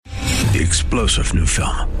The explosive new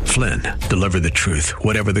film, Flynn, deliver the truth,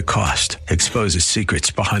 whatever the cost, exposes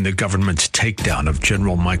secrets behind the government's takedown of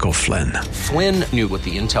General Michael Flynn. Flynn knew what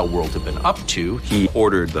the intel world had been up to. He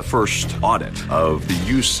ordered the first audit of the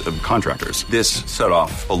use of contractors. This set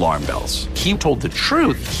off alarm bells. He told the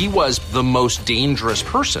truth. He was the most dangerous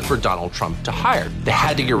person for Donald Trump to hire. They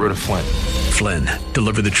had to get rid of Flynn. Flynn,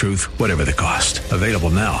 deliver the truth, whatever the cost. Available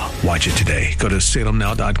now. Watch it today. Go to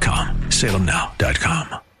salemnow.com.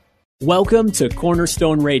 salemnow.com. Welcome to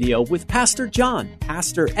Cornerstone Radio with Pastor John,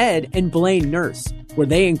 Pastor Ed, and Blaine Nurse, where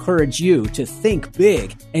they encourage you to think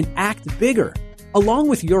big and act bigger. Along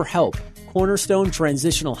with your help, Cornerstone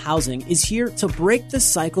Transitional Housing is here to break the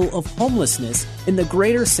cycle of homelessness in the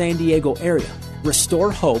greater San Diego area,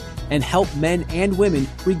 restore hope, and help men and women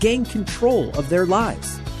regain control of their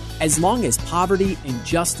lives. As long as poverty,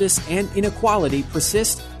 injustice, and inequality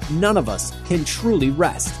persist, none of us can truly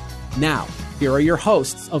rest. Now, here are your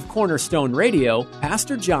hosts of Cornerstone Radio,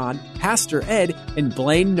 Pastor John, Pastor Ed, and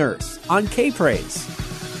Blaine Nurse on K-Praise.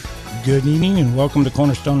 Good evening and welcome to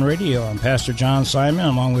Cornerstone Radio. I'm Pastor John Simon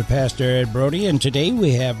along with Pastor Ed Brody, and today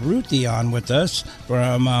we have Ruthie on with us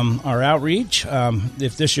from our outreach.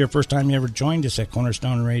 If this is your first time you ever joined us at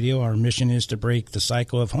Cornerstone Radio, our mission is to break the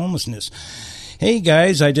cycle of homelessness. Hey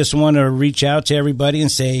guys, I just want to reach out to everybody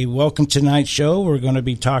and say welcome to tonight's show. We're going to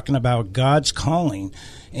be talking about God's calling.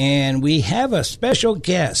 And we have a special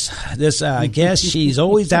guest. This guest, she's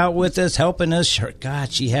always out with us, helping us. God,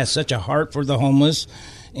 she has such a heart for the homeless,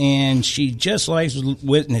 and she just likes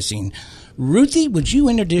witnessing. Ruthie, would you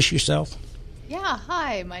introduce yourself? Yeah,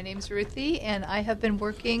 hi. My name's Ruthie, and I have been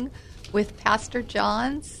working with Pastor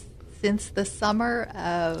John since the summer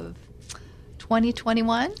of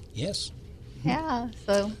 2021. Yes. Yeah,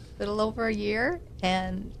 so a little over a year,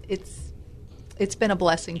 and it's been a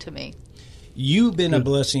blessing to me. You've been a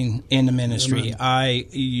blessing in the ministry.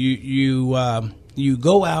 You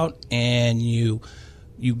go out and you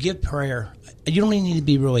give prayer. You don't even need to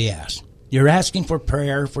be really asked. You're asking for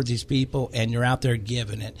prayer for these people, and you're out there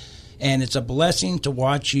giving it. And it's a blessing to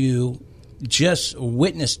watch you just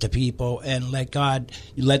witness to people and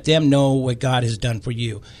let them know what God has done for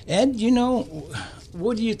you. Ed,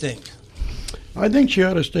 what do you think? I think she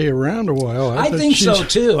ought to stay around a while. I think so,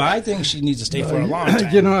 too. I think she needs to stay for a long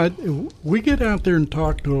time. We get out there and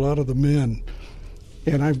talk to a lot of the men,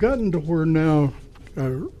 and I've gotten to where now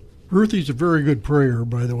Ruthie's a very good prayer,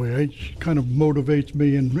 by the way. She kind of motivates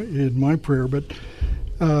me in my prayer. But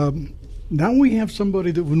now we have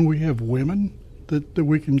somebody that when we have women that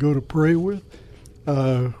we can go to pray with,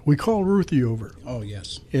 we call Ruthie over. Oh,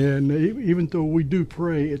 yes. And even though we do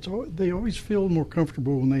pray, they always feel more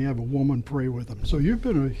comfortable when they have a woman pray with them. So you've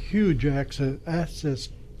been a huge asset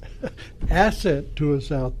to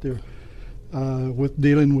us out there with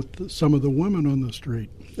dealing with some of the women on the street.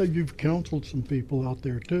 You've counseled some people out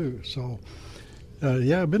there, too. So,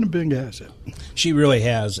 I've been a big asset. She really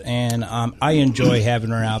has, and I enjoy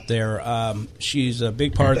having her out there. She's a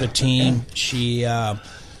big part of the team. She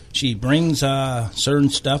brings certain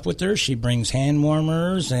stuff with her. She brings hand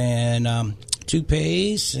warmers and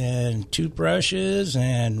toothpaste and toothbrushes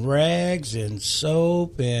and rags and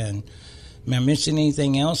soap. And am I missing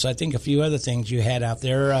anything else? I think a few other things you had out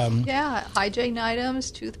there. Hygiene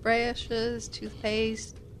items, toothbrushes,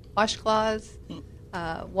 toothpaste, washcloths,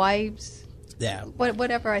 wipes. Yeah.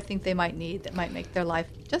 Whatever I think they might need that might make their life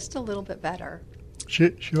just a little bit better.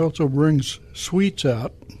 She also brings sweets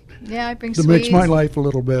out. Yeah, I bring sweets. That makes my life a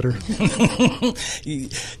little better.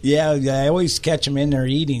 Yeah, I always catch them in there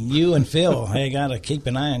eating. You and Phil, I got to keep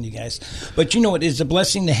an eye on you guys. But it is a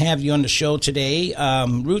blessing to have you on the show today.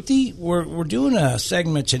 Ruthie, we're doing a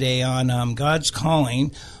segment today on God's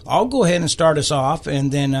calling. I'll go ahead and start us off,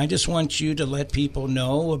 and then I just want you to let people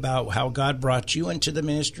know about how God brought you into the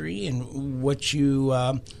ministry and what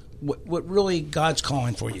you what really God's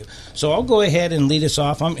calling for you. So I'll go ahead and lead us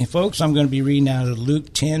off. Folks, I'm going to be reading out of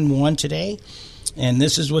Luke 10:1 today. And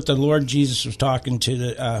this is what the Lord Jesus was talking to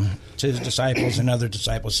the disciples and other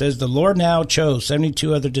disciples. It says, the Lord now chose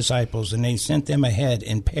 72 other disciples, and they sent them ahead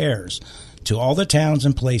in pairs to all the towns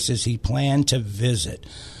and places he planned to visit.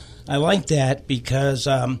 I like that because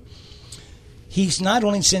he's not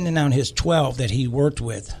only sending out his 12 that he worked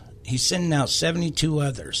with, he's sending out 72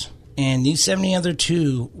 others. And these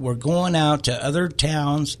 72 were going out to other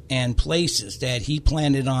towns and places that he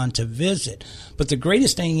planned on to visit. But the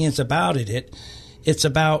greatest thing is about it's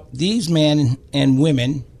about these men and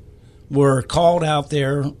women were called out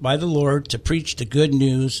there by the Lord to preach the good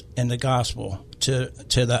news and the gospel to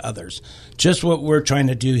the others. Just what we're trying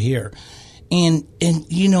to do here. And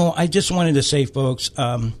I just wanted to say, folks,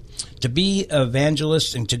 to be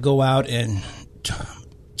evangelists and to go out and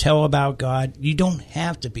tell about God. You don't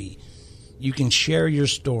have to be. You can share your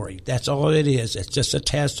story. That's all it is. It's just a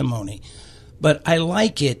testimony. But I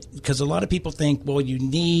like it because a lot of people think, well, you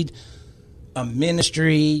need a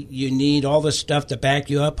ministry, you need all this stuff to back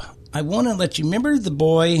you up. I want to let you remember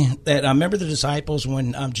remember the disciples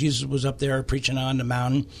when Jesus was up there preaching on the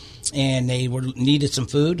mountain, and they needed some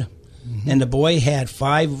food, and the boy had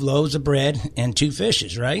 5 loaves of bread and 2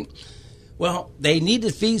 fishes, right? Well, they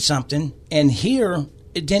needed to feed something, and here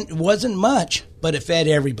it wasn't much, but it fed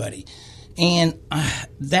everybody, and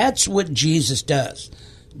that's what Jesus does.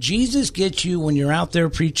 Jesus gets you when you're out there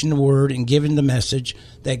preaching the word and giving the message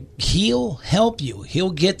that he'll help you.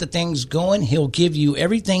 He'll get the things going. He'll give you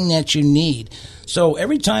everything that you need. So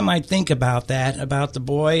every time I think about that, about the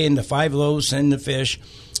boy and the 5 loaves and the fish,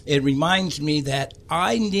 it reminds me that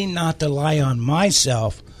I need not to rely on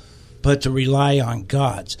myself, but to rely on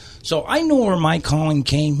God's. So I know where my calling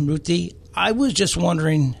came, Ruthie. I was just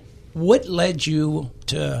wondering, what led you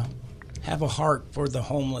to have a heart for the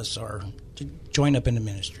homeless or to join up in the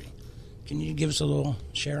ministry? Can you give us a little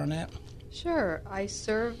share on that? Sure. I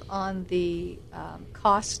serve on the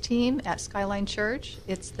COS team at Skyline Church.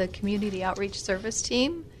 It's the Community Outreach Service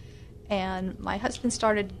team. And my husband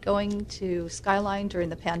started going to Skyline during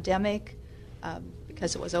the pandemic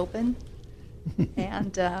because it was open.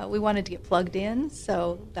 And we wanted to get plugged in,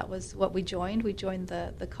 so that was what we joined. We joined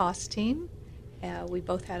the COS team. We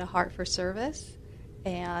both had a heart for service.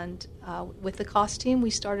 And with the COS team, we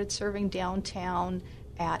started serving downtown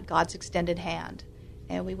at God's Extended Hand.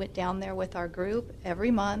 And we went down there with our group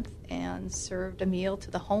every month and served a meal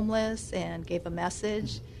to the homeless and gave a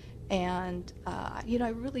message. And, I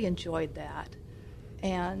really enjoyed that.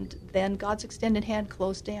 And then God's Extended Hand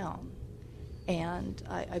closed down. And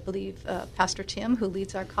I believe Pastor Tim, who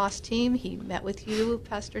leads our COS team, he met with you,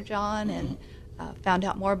 Pastor John, and found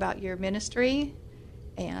out more about your ministry.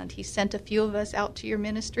 And he sent a few of us out to your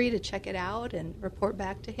ministry to check it out and report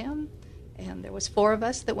back to him. And there was 4 of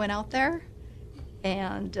us that went out there.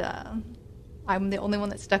 And I'm the only one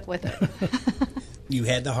that stuck with it. You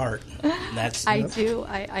had the heart. I do.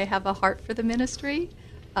 I have a heart for the ministry.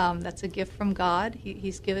 That's a gift from God.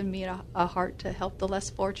 He's given me a heart to help the less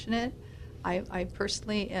fortunate. I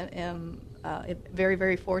personally am very,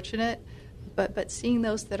 very fortunate. But seeing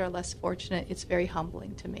those that are less fortunate, it's very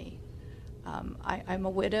humbling to me. I'm a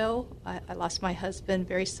widow. I lost my husband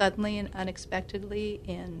very suddenly and unexpectedly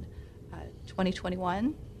in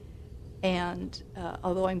 2021. And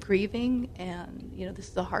although I'm grieving and, this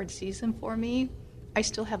is a hard season for me, I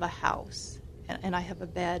still have a house and I have a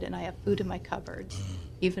bed and I have food in my cupboards,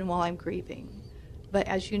 even while I'm grieving. But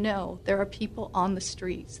as you know, there are people on the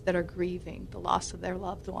streets that are grieving the loss of their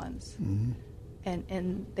loved ones. Mm-hmm.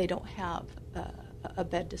 And they don't have a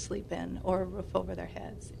bed to sleep in or a roof over their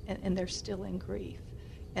heads, and they're still in grief.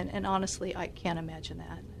 And honestly, I can't imagine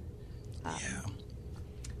that.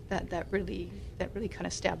 That really kind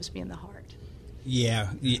of stabs me in the heart. Yeah,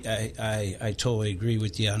 I totally agree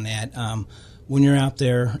with you on that. When you're out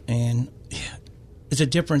there, and it's a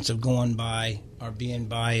difference of going by or being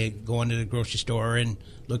by, going to the grocery store and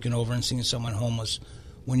looking over and seeing someone homeless.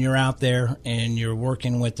 When you're out there and you're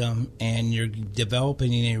working with them and you're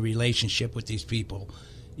developing a relationship with these people,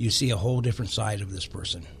 you see a whole different side of this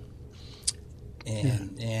person.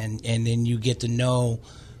 And then you get to know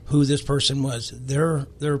who this person was. There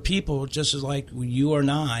are people just as like you and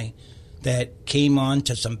I that came on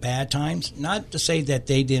to some bad times. Not to say that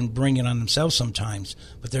they didn't bring it on themselves sometimes,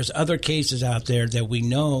 but there's other cases out there that we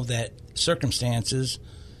know that circumstances,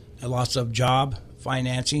 a loss of job,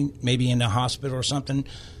 financing, maybe in the hospital or something,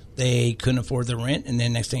 they couldn't afford the rent, and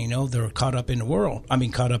then next thing you know, they're caught up in the world. I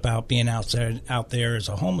mean, caught up out being out there as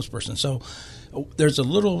a homeless person. So there's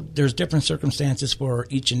different circumstances for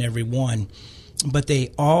each and every one, but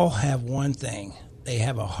they all have one thing. They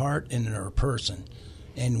have a heart and they're a person.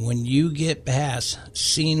 And when you get past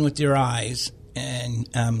seeing with your eyes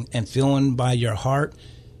and feeling by your heart,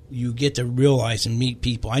 you get to realize and meet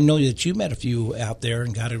people. I know that you met a few out there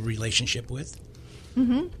and got a relationship with.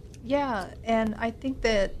 Mm-hmm. Yeah, and I think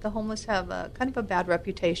that the homeless have a kind of a bad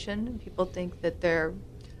reputation. People think that they're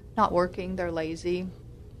not working, they're lazy,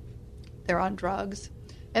 they're on drugs,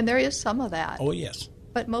 and there is some of that. Oh, yes.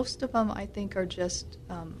 But most of them, I think, are just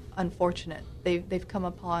unfortunate. They've come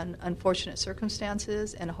upon unfortunate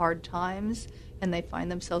circumstances and hard times, and they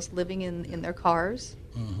find themselves living in their cars,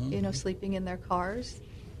 mm-hmm. Sleeping in their cars.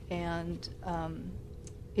 And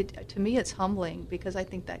to me, it's humbling because I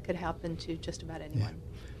think that could happen to just about anyone. Yeah.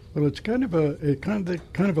 Well, it's kind of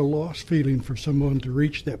a lost feeling for someone to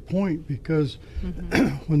reach that point because mm-hmm.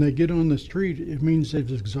 when they get on the street, it means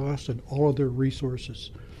they've exhausted all of their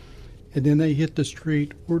resources. and then they hit the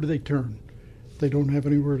street. Where do they turn? They don't have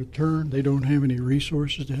anywhere to turn. They don't have any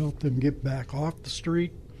resources to help them get back off the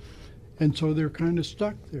street. And so they're kind of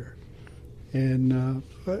stuck there. And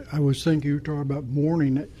I was thinking, you were talking about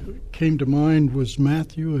mourning. That came to mind was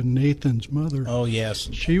Matthew and Nathan's mother. Oh, yes.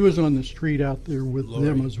 She was on the street out there with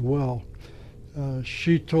them as well.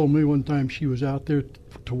 She told me one time she was out there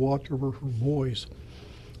to watch over her boys.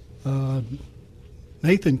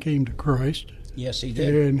 Nathan came to Christ. Yes, he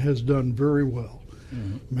did. And has done very well.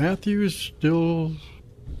 Mm-hmm. Matthew is still,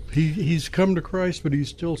 he's come to Christ, but he's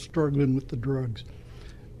still struggling with the drugs.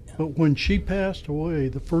 But when she passed away,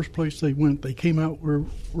 the first place they went, they came out where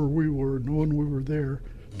we were, knowing we were there,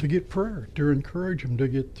 to get prayer, to encourage them to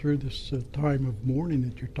get through this time of mourning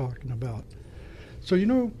that you're talking about. So,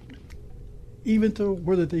 even though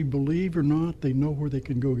whether they believe or not, they know where they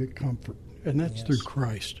can go get comfort, and that's through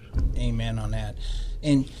Christ. Amen on that.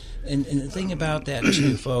 And the thing about that,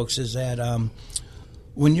 too, folks, is that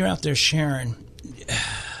when you're out there sharing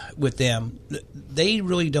with them, they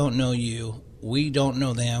really don't know you. We don't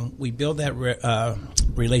know them. We build that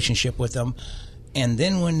relationship with them. And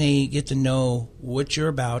then when they get to know what you're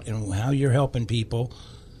about and how you're helping people,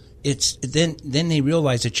 it's then they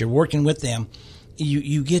realize that you're working with them.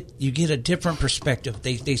 You get a different perspective.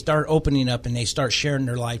 They start opening up and they start sharing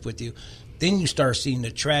their life with you. Then you start seeing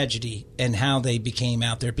the tragedy and how they became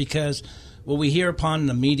out there, because what we hear upon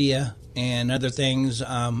the media and other things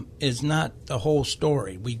is not the whole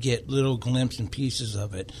story. We get little glimpses and pieces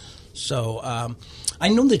of it. So I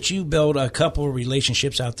know that you built a couple of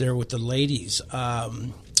relationships out there with the ladies.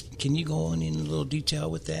 Can you go in a little detail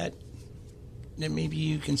with that maybe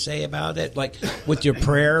you can say about it, like with your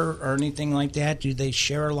prayer or anything like that? Do they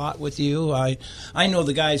share a lot with you? I know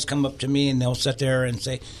the guys come up to me and they'll sit there and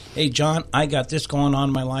say, hey, John, I got this going on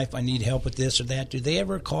in my life. I need help with this or that. Do they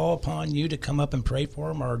ever call upon you to come up and pray for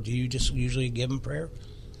them, or do you just usually give them prayer?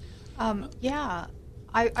 Yeah.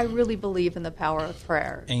 I really believe in the power of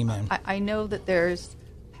prayer. Amen. I know that there's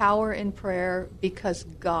power in prayer because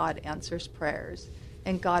God answers prayers,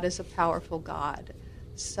 and God is a powerful God.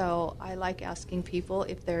 So I like asking people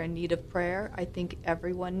if they're in need of prayer. I think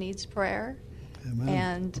everyone needs prayer. Amen.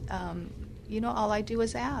 And, all I do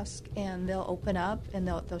is ask, and they'll open up, and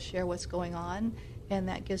they'll share what's going on, and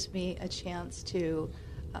that gives me a chance to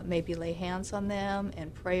maybe lay hands on them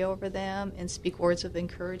and pray over them and speak words of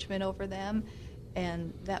encouragement over them.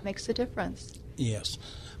 And that makes a difference. Yes.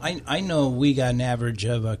 I know we got an average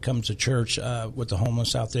of comes to church with the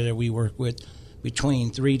homeless out there that we work with,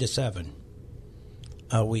 between 3 to 7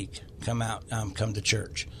 a week come to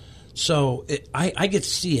church. So I get to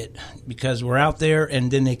see it because we're out there,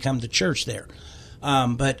 and then they come to church there.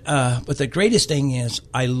 But the greatest thing is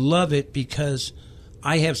I love it because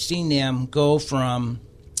I have seen them go from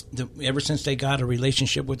ever since they got a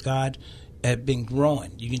relationship with God, have been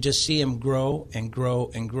growing. You can just see him grow and grow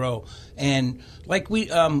and grow. And like we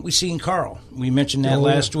seen Carl. We mentioned that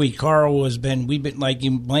last week. Carl we've been like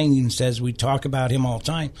Blaine even says, we talk about him all the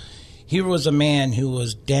time. He was a man who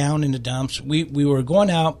was down in the dumps. We were going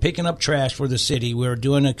out picking up trash for the city. We were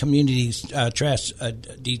doing a community trash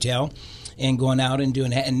detail and going out and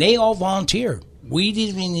doing that. And they all volunteered. We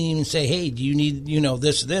didn't even say, hey, do you need,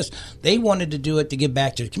 this? They wanted to do it to give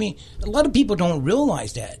back to the community. A lot of people don't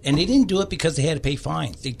realize that. And they didn't do it because they had to pay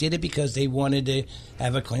fines. They did it because they wanted to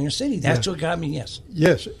have a cleaner city. That's what got me, yes.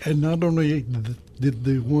 Yes, and not only did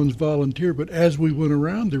the ones volunteer, but as we went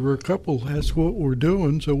around, there were a couple that's what we're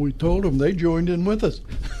doing, so we told them. They joined in with us.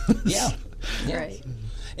 Yeah. Right.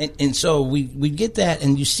 And so we get that,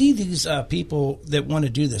 and you see these people that want to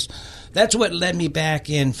do this. That's what led me back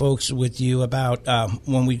in, folks, with you about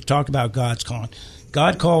when we talk about God's calling.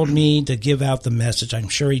 God called me to give out the message. I'm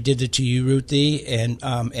sure he did it to you, Ruthie and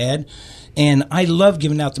Ed. And I love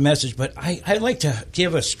giving out the message, but I like to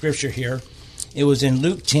give a scripture here. It was in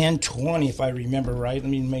Luke 10:20, if I remember right. Let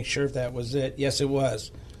me make sure if that was it. Yes, it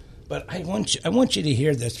was. But I want you to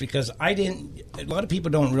hear this because a lot of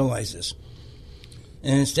people don't realize this.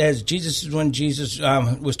 And it says, when Jesus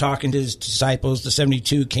was talking to his disciples, the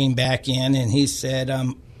 72 came back in, and he said,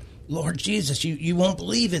 Lord Jesus, you won't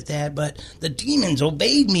believe it, but the demons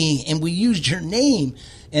obeyed me, and we used your name.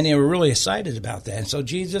 And they were really excited about that. And so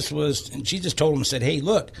Jesus told them, said, hey,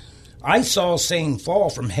 look, I saw Satan fall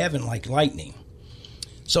from heaven like lightning.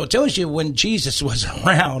 So it tells you when Jesus was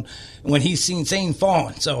around, when he's seen Satan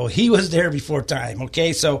falling. So he was there before time,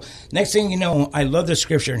 okay? So next thing you know, I love the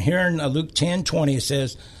scripture. And here in Luke 10:20, it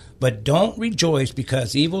says, but don't rejoice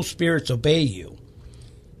because evil spirits obey you.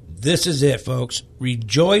 This is it, folks.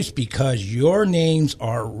 Rejoice because your names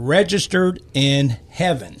are registered in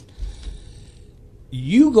heaven.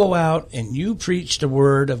 You go out and you preach the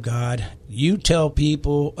word of God. You tell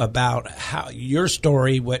people about how your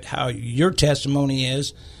story, how your testimony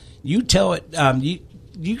is. You tell it.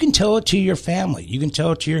 You can tell it to your family. You can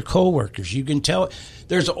tell it to your coworkers. You can tell it.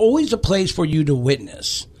 There's always a place for you to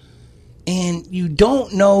witness, and you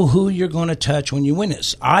don't know who you're going to touch when you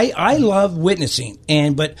witness. I love witnessing,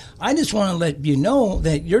 but I just want to let you know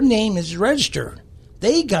that your name is registered.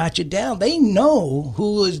 They got you down. They know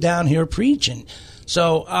who is down here preaching.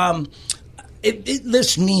 So it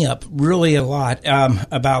lifts me up really a lot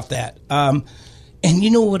about that. And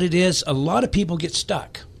you know what it is? A lot of people get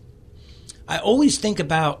stuck. I always think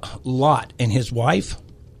about Lot and his wife.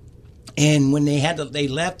 And when they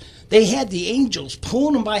left, they had the angels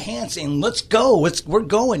pulling them by hand saying, let's go, we're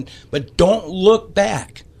going, but don't look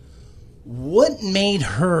back. What made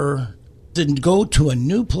her to go to a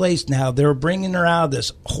new place now? They're bringing her out of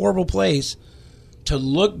this horrible place to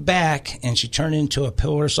look back, and she turned into a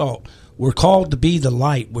pillar of salt. We're called to be the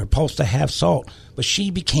light. We're supposed to have salt, but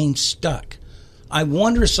she became stuck. I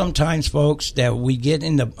wonder sometimes, folks, that we get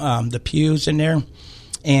in the pews in there,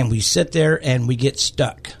 and we sit there and we get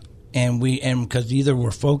stuck, and because either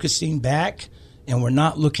we're focusing back and we're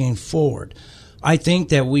not looking forward. I think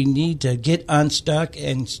that we need to get unstuck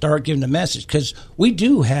and start giving the message, because we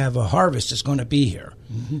do have a harvest that's going to be here.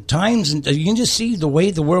 Times, and you can just see the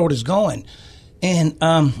way the world is going. And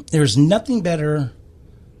there's nothing better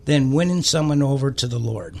than winning someone over to the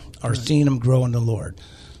Lord or seeing them grow in the Lord.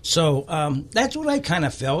 So that's what I kind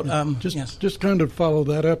of felt. Just kind of follow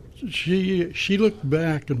that up. She looked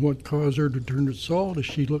back, and what caused her to turn to salt is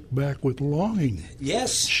she looked back with longing.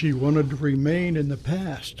 Yes. She wanted to remain in the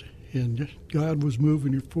past, and God was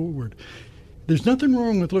moving her forward. There's nothing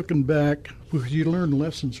wrong with looking back, because you learn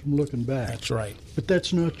lessons from looking back. That's right. But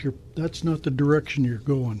that's not the direction you're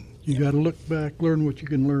going. You got to look back, learn what you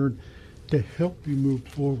can learn to help you move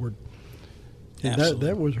forward. And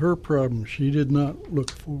that was her problem. She did not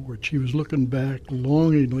look forward. She was looking back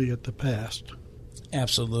longingly at the past.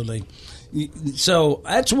 Absolutely. So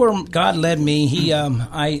that's where God led me.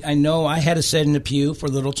 I know I had to sit in the pew for a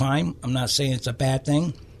little time. I'm not saying it's a bad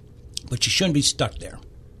thing, but you shouldn't be stuck there.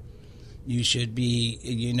 You should be,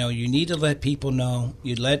 you need to let people know.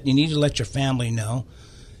 You need to let your family know.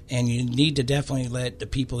 And you need to definitely let the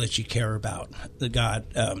people that you care about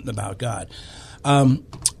about God.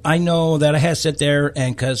 I know that I had to sit there,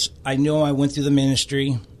 and because I know I went through the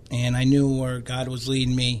ministry, and I knew where God was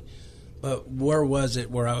leading me, but where was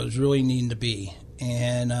it where I was really needing to be?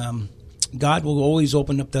 And God will always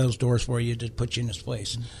open up those doors for you to put you in this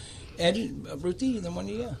place. Ed, Ruthie, the one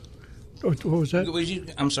you What was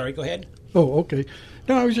that? I'm sorry, go ahead. Oh, okay.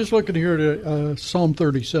 No, I was just looking here at Psalm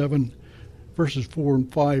 37. Verses 4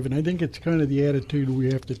 and 5, and I think it's kind of the attitude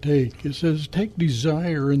we have to take. It says, take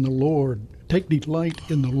desire in the Lord, take delight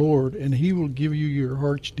in the Lord, and he will give you your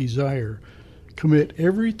heart's desire. Commit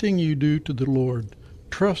everything you do to the Lord.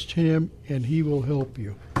 Trust him, and he will help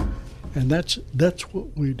you. And that's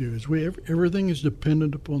what we do. Everything is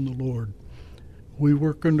dependent upon the Lord. We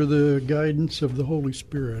work under the guidance of the Holy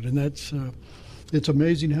Spirit, and that's it's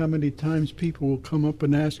amazing how many times people will come up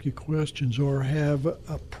and ask you questions or have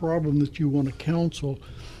a problem that you want to counsel,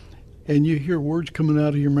 and you hear words coming out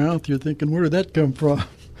of your mouth. You're thinking, where did that come from?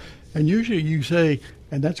 And usually you say,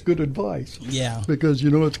 and that's good advice. Yeah. Because you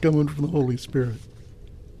know it's coming from the Holy Spirit.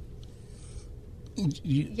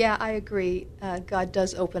 Yeah, I agree. God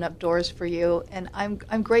does open up doors for you, and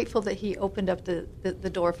I'm grateful that he opened up the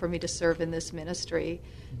door for me to serve in this ministry.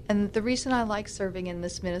 And the reason I like serving in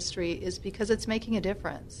this ministry is because it's making a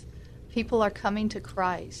difference. People are coming to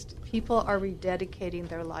Christ. People are rededicating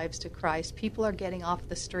their lives to Christ. People are getting off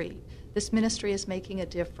the street. This ministry is making a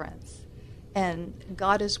difference. And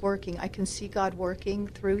God is working. I can see God working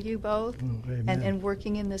through you both and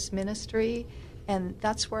working in this ministry. And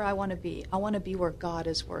that's where I want to be. I want to be where God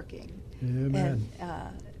is working. Amen.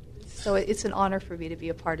 And so it's an honor for me to be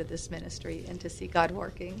a part of this ministry and to see God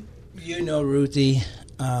working. You know, Ruthie,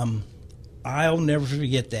 I'll never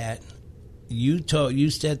forget that. You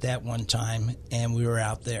said that one time, and we were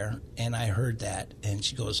out there, and I heard that. And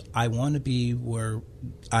she goes, I want to be where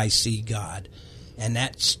I see God. And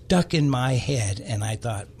that stuck in my head, and I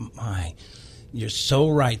thought, you're so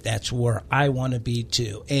right. That's where I want to be,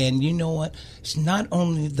 too. And you know what? It's not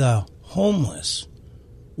only the homeless.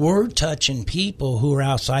 We're touching people who are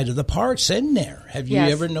outside of the park sitting there. Have you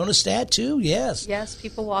ever noticed that, too? Yes. Yes,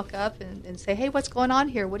 people walk up and say, hey, what's going on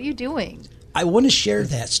here? What are you doing? I want to share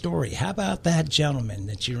that story. How about that gentleman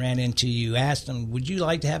that you ran into? You asked him, would you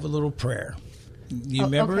like to have a little prayer? You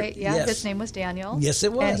remember? Okay, yeah. Yes. His name was Daniel. Yes,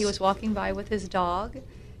 it was. And he was walking by with his dog,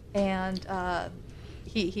 and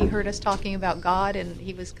he heard us talking about God, and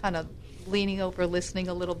he was kind of leaning over, listening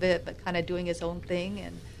a little bit, but kind of doing his own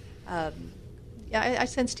thing. And I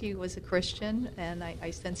sensed he was a Christian, and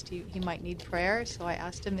I sensed he might need prayer. So I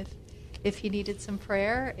asked him if he needed some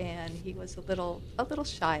prayer, and he was a little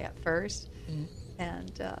shy at first. Mm.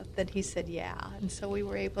 And then he said, yeah. And so we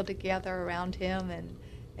were able to gather around him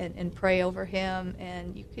and pray over him,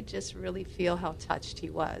 and you could just really feel how touched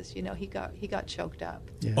he was. You know, he got choked up.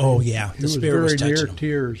 Yeah. Oh, yeah. The Spirit was very near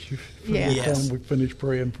tears from the time we finished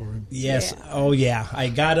praying for him. Yes. Yeah. Oh, yeah. I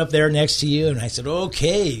got up there next to you, and I said,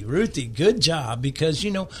 okay, Ruthie, good job, because,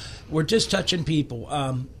 you know, we're just touching people.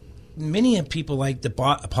 Many of people like the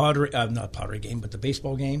not pottery game, but the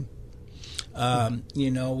baseball game.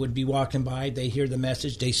 You know, would be walking by, they hear the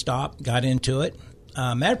message, they stop, got into it.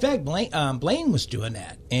 Matter of fact, Blaine was doing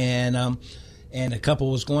that, and a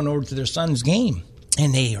couple was going over to their son's game,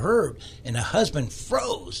 and they heard, and the husband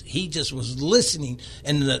froze. He just was listening,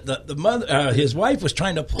 and the mother, his wife, was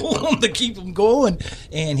trying to pull him to keep him going,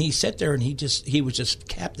 and he sat there, and he was just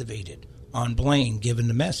captivated on Blaine giving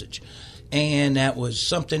the message. And that was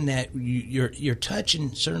something that you're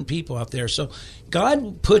touching certain people out there. So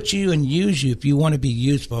God put you and use you if you want to be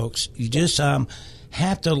used, folks. You just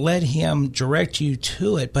have to let him direct you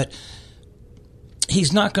to it. But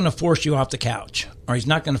he's not going to force you off the couch, or he's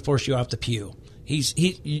not going to force you off the pew.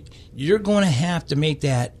 You're going to have to make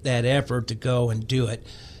that effort to go and do it.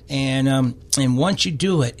 And once you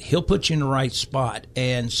do it, he'll put you in the right spot.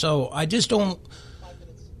 And so I don't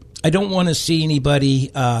want to see anybody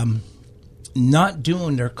not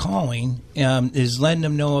doing their calling, is letting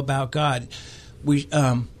them know about God.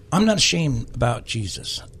 I'm not ashamed about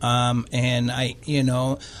Jesus. And I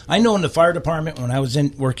know in the fire department when I was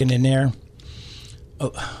working in there,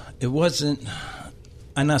 it wasn't.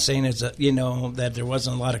 I'm not saying that there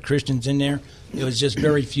wasn't a lot of Christians in there. It was just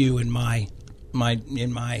very few in my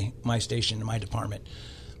station, in my department.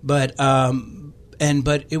 But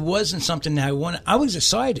it wasn't something that I wanted. I was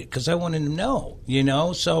excited because I wanted to know,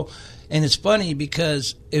 So. And it's funny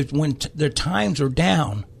because when their times were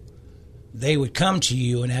down, they would come to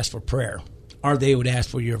you and ask for prayer, or they would ask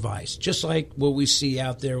for your advice, just like what we see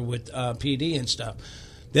out there with PD and stuff.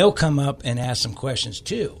 They'll come up and ask some questions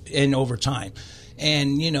too, and over time.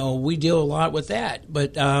 And, we deal a lot with that,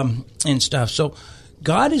 but and stuff. So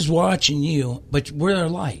God is watching you, but we're a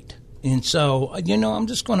light. And so, I'm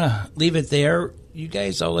just going to leave it there. You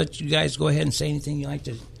guys, I'll let you guys go ahead and say anything you'd like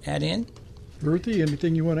to add in. Ruthie,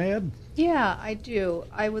 anything you want to add? Yeah, I do.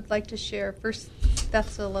 I would like to share 1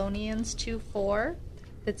 Thessalonians 2:4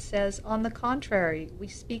 that says, "On the contrary, we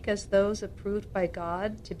speak as those approved by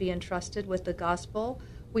God to be entrusted with the gospel.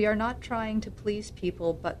 We are not trying to please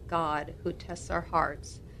people, but God, who tests our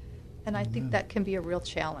hearts." And I think that can be a real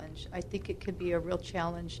challenge. I think it could be a real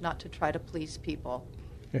challenge not to try to please people.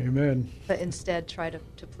 Amen. But instead try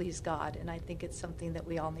to please God. And I think it's something that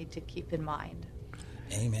we all need to keep in mind.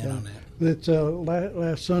 Amen on that. It's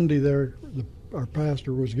last Sunday there, our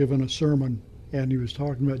pastor was giving a sermon, and he was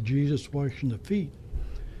talking about Jesus washing the feet.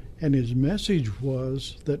 And his message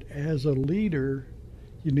was that as a leader,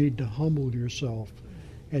 you need to humble yourself.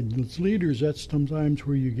 And as leaders, that's sometimes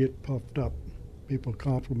where you get puffed up. People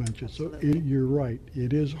compliment you. Absolutely. So you're right.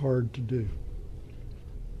 It is hard to do.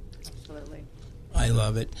 Absolutely. I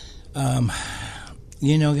love it.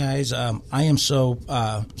 Guys, I am so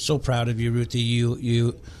proud of you, Ruthie.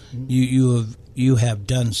 You have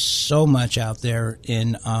done so much out there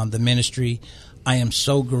in the ministry. I am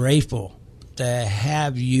so grateful to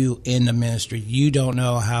have you in the ministry. You don't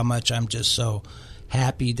know how much I'm just so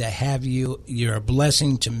happy to have you. You're a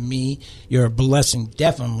blessing to me. You're a blessing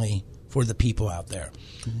definitely for the people out there.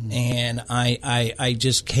 Mm-hmm. And I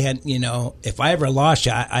just can't, if I ever lost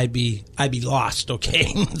you, I'd be lost.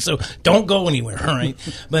 Okay. So don't go anywhere. All right.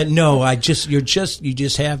 But no, you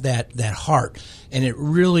just have that heart, and it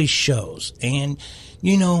really shows. And,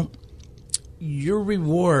 your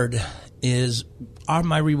reward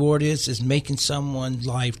my reward is making someone's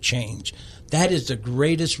life change. That is the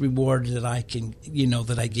greatest reward that I can,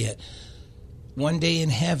 that I get. One day in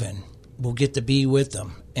heaven, we'll get to be with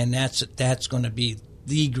them. And that's going to be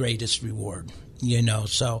the greatest reward,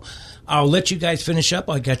 So I'll let you guys finish up.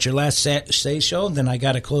 I got your last say show, and then I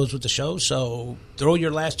got to close with the show. So throw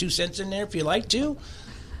your last 2 cents in there if you like to.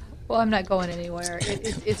 Well, I'm not going anywhere.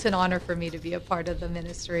 It's an honor for me to be a part of the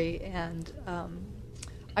ministry, and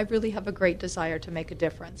I really have a great desire to make a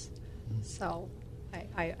difference. So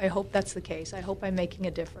I hope that's the case. I hope I'm making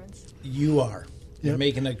a difference. You are. You're Yep.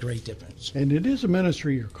 making a great difference. And it is a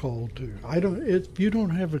ministry you're called to. If you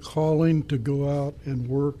don't have a calling to go out and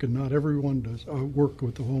work, and not everyone does work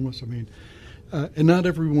with the homeless. I mean, And not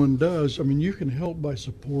everyone does. I mean, you can help by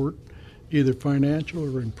support, either financial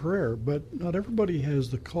or in prayer, but not everybody has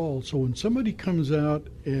the call. So when somebody comes out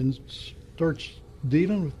and starts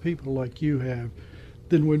dealing with people like you have,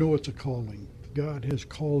 then we know it's a calling. God has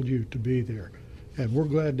called you to be there, and we're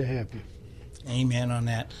glad to have you. Amen on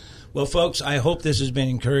that. Well, folks, I hope this has been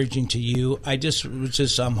encouraging to you.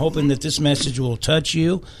 I'm hoping that this message will touch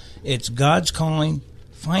you. It's God's calling.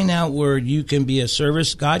 Find out where you can be a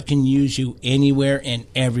service. God can use you anywhere and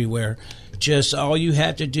everywhere. Just all you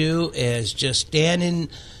have to do is just stand in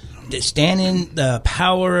the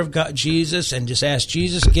power of God, Jesus, and just ask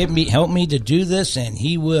Jesus, help me to do this, and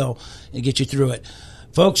He will get you through it.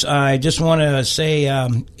 Folks, I just want to say,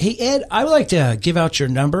 hey, Ed, I would like to give out your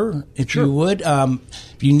number, if you would.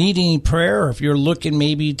 If you need any prayer, or if you're looking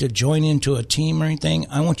maybe to join into a team or anything,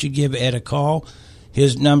 I want you to give Ed a call.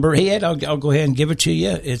 His number, hey, Ed, I'll go ahead and give it to you.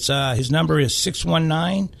 It's his number is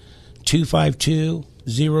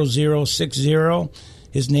 619-252-0060.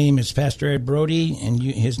 His name is Pastor Ed Brody, and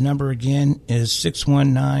his number again is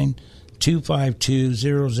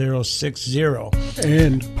 619-252-0060.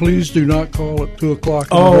 And please do not call at 2 o'clock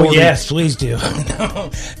in the morning. Oh, yes, please do.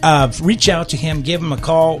 Reach out to him. Give him a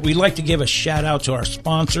call. We'd like to give a shout-out to our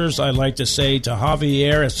sponsors. I'd like to say to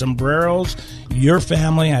Javier at Sombreros, your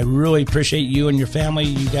family. I really appreciate you and your family.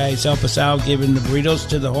 You guys help us out giving the burritos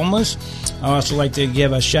to the homeless. I'd also like to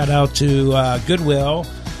give a shout-out to Goodwill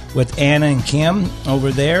with Anna and Kim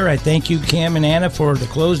over there. I thank you, Kim and Anna, for the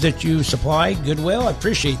clothes that you supply. Goodwill, I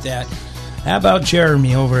appreciate that. How about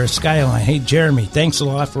Jeremy over at Skyline? Hey, Jeremy, thanks a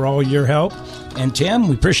lot for all your help. And Tim,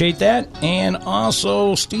 we appreciate that. And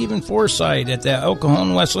also Stephen Forsythe at the El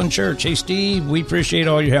Cajon Wesleyan Church. Hey, Steve, we appreciate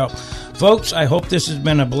all your help. Folks, I hope this has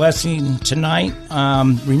been a blessing tonight.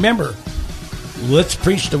 Remember, let's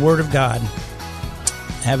preach the Word of God.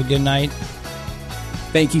 Have a good night.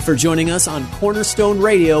 Thank you for joining us on Cornerstone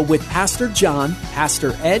Radio with Pastor John,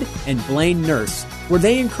 Pastor Ed, and Blaine Nurse, where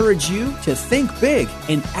they encourage you to think big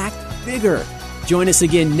and act bigger. Join us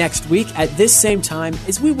again next week at this same time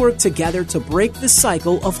as we work together to break the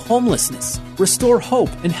cycle of homelessness, restore hope,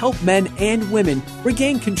 and help men and women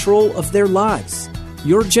regain control of their lives.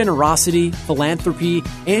 Your generosity, philanthropy,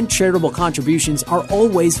 and charitable contributions are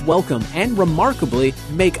always welcome and remarkably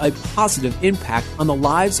make a positive impact on the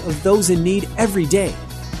lives of those in need every day.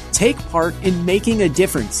 Take part in making a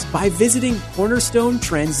difference by visiting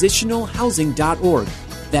cornerstonetransitionalhousing.org.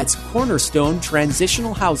 That's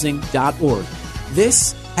cornerstonetransitionalhousing.org.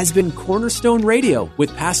 This has been Cornerstone Radio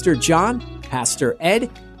with Pastor John, Pastor Ed,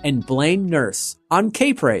 and Blaine Nurse on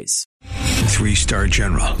K-Praise. 3-star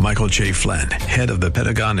General Michael J. Flynn, head of the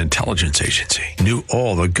Pentagon Intelligence Agency, knew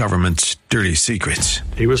all the government's dirty secrets.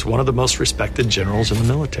 He was one of the most respected generals in the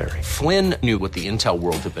military. Flynn knew what the intel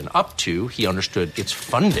world had been up to. He understood its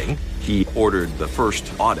funding. He ordered the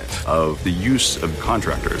first audit of the use of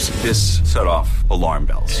contractors. This set off alarm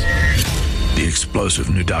bells. The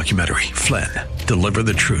explosive new documentary, Flynn, Deliver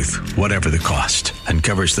the Truth, Whatever the Cost,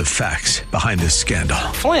 uncovers the facts behind this scandal.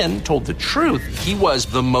 Flynn told the truth. He was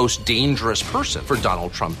the most dangerous person for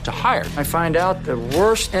Donald Trump to hire. I find out the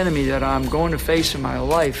worst enemy that I'm going to face in my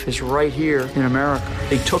life is right here in America.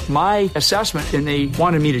 They took my assessment and they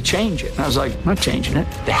wanted me to change it. And I was like, I'm not changing it.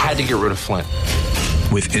 They had to get rid of Flynn.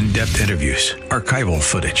 With in-depth interviews, archival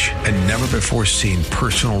footage, and never-before-seen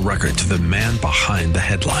personal records of the man behind the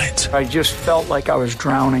headlines. I just felt like I was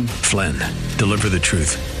drowning. Flynn, Deliver the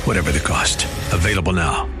Truth, Whatever the Cost. Available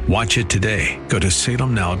now. Watch it today. Go to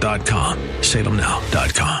salemnow.com.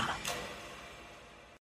 salemnow.com.